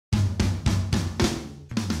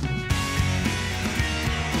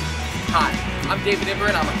Hi, I'm David Imber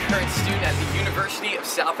and I'm a current student at the University of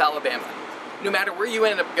South Alabama. No matter where you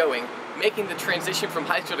end up going, making the transition from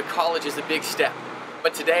high school to college is a big step.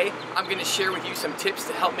 But today, I'm going to share with you some tips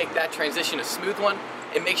to help make that transition a smooth one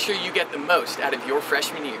and make sure you get the most out of your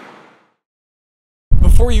freshman year.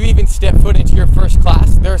 Before you even step foot into your first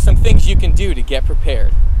class, there are some things you can do to get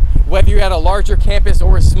prepared. Whether you're at a larger campus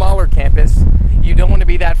or a smaller campus, you don't want to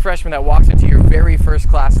be that freshman that walks into your very first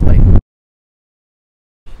class late.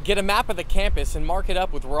 Get a map of the campus and mark it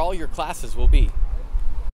up with where all your classes will be.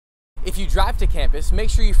 If you drive to campus, make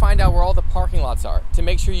sure you find out where all the parking lots are to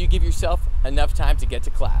make sure you give yourself enough time to get to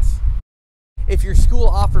class. If your school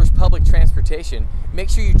offers public transportation, make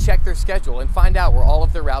sure you check their schedule and find out where all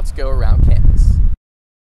of the routes go around campus.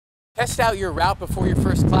 Test out your route before your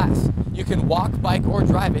first class. You can walk, bike, or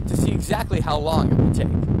drive it to see exactly how long it will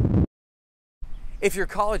take. If your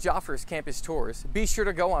college offers campus tours, be sure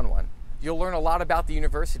to go on one. You'll learn a lot about the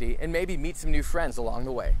university and maybe meet some new friends along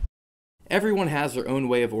the way. Everyone has their own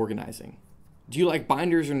way of organizing. Do you like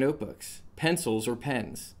binders or notebooks, pencils or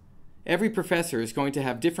pens? Every professor is going to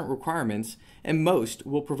have different requirements, and most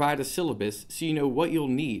will provide a syllabus so you know what you'll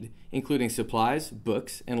need, including supplies,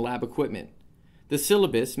 books, and lab equipment. The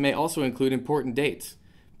syllabus may also include important dates.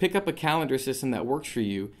 Pick up a calendar system that works for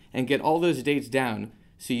you and get all those dates down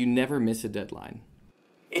so you never miss a deadline.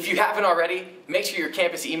 If you haven't already, make sure your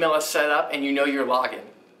campus email is set up and you know your login.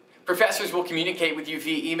 Professors will communicate with you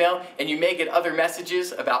via email, and you may get other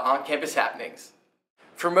messages about on-campus happenings.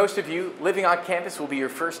 For most of you, living on campus will be your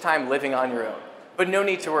first time living on your own. But no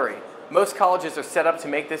need to worry. Most colleges are set up to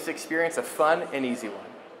make this experience a fun and easy one.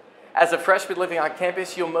 As a freshman living on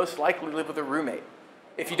campus, you'll most likely live with a roommate.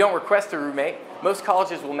 If you don't request a roommate, most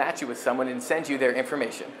colleges will match you with someone and send you their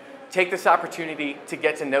information. Take this opportunity to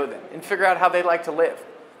get to know them and figure out how they like to live.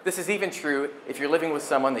 This is even true if you're living with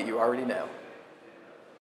someone that you already know.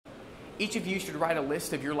 Each of you should write a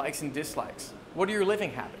list of your likes and dislikes. What are your living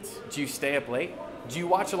habits? Do you stay up late? Do you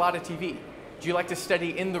watch a lot of TV? Do you like to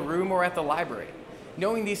study in the room or at the library?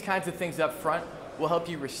 Knowing these kinds of things up front will help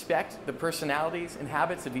you respect the personalities and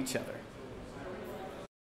habits of each other.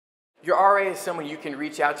 Your RA is someone you can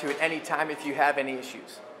reach out to at any time if you have any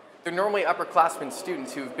issues. They're normally upperclassmen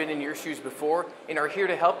students who have been in your shoes before and are here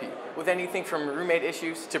to help you with anything from roommate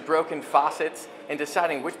issues to broken faucets and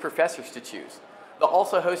deciding which professors to choose. They'll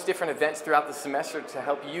also host different events throughout the semester to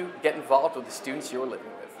help you get involved with the students you're living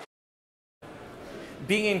with.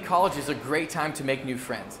 Being in college is a great time to make new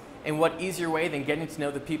friends, and what easier way than getting to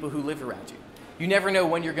know the people who live around you. You never know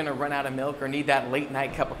when you're going to run out of milk or need that late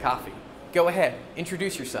night cup of coffee. Go ahead,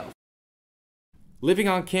 introduce yourself. Living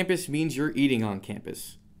on campus means you're eating on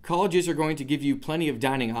campus. Colleges are going to give you plenty of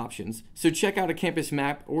dining options, so check out a campus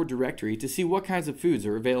map or directory to see what kinds of foods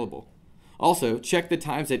are available. Also, check the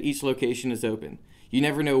times that each location is open. You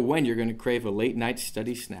never know when you're going to crave a late night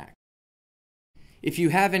study snack. If you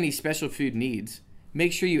have any special food needs,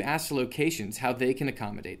 make sure you ask the locations how they can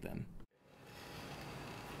accommodate them.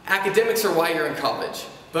 Academics are why you're in college,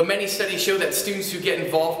 but many studies show that students who get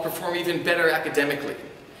involved perform even better academically.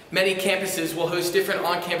 Many campuses will host different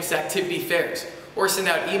on-campus activity fairs, or send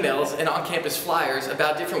out emails and on-campus flyers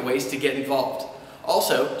about different ways to get involved.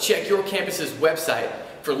 Also, check your campus's website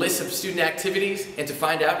for lists of student activities and to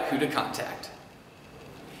find out who to contact.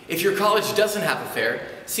 If your college doesn't have a fair,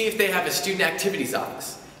 see if they have a student activities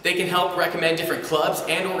office. They can help recommend different clubs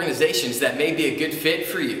and organizations that may be a good fit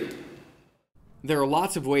for you. There are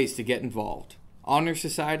lots of ways to get involved. Honor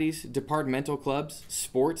societies, departmental clubs,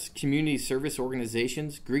 sports, community service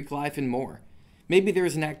organizations, Greek life, and more. Maybe there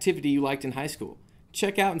is an activity you liked in high school.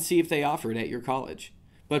 Check out and see if they offer it at your college.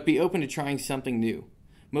 But be open to trying something new.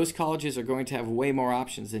 Most colleges are going to have way more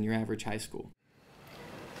options than your average high school.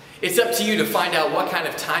 It's up to you to find out what kind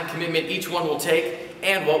of time commitment each one will take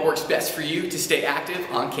and what works best for you to stay active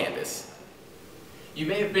on campus. You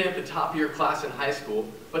may have been at the top of your class in high school,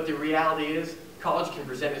 but the reality is college can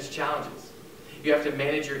present its challenges. You have to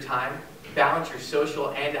manage your time, balance your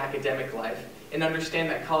social and academic life, and understand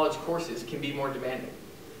that college courses can be more demanding.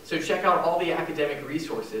 So check out all the academic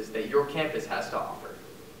resources that your campus has to offer.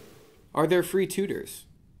 Are there free tutors?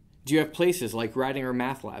 Do you have places like writing or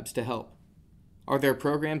math labs to help? Are there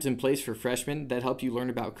programs in place for freshmen that help you learn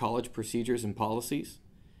about college procedures and policies?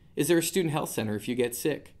 Is there a student health center if you get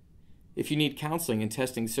sick? If you need counseling and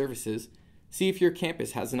testing services, see if your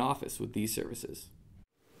campus has an office with these services.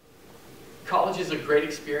 College is a great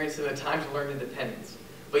experience and a time to learn independence.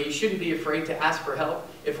 But you shouldn't be afraid to ask for help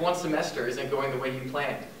if one semester isn't going the way you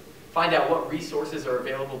planned. Find out what resources are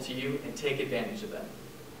available to you and take advantage of them.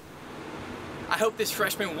 I hope this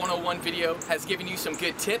Freshman 101 video has given you some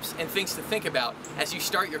good tips and things to think about as you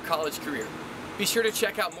start your college career. Be sure to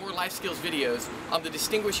check out more life skills videos on the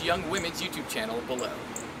Distinguished Young Women's YouTube channel below.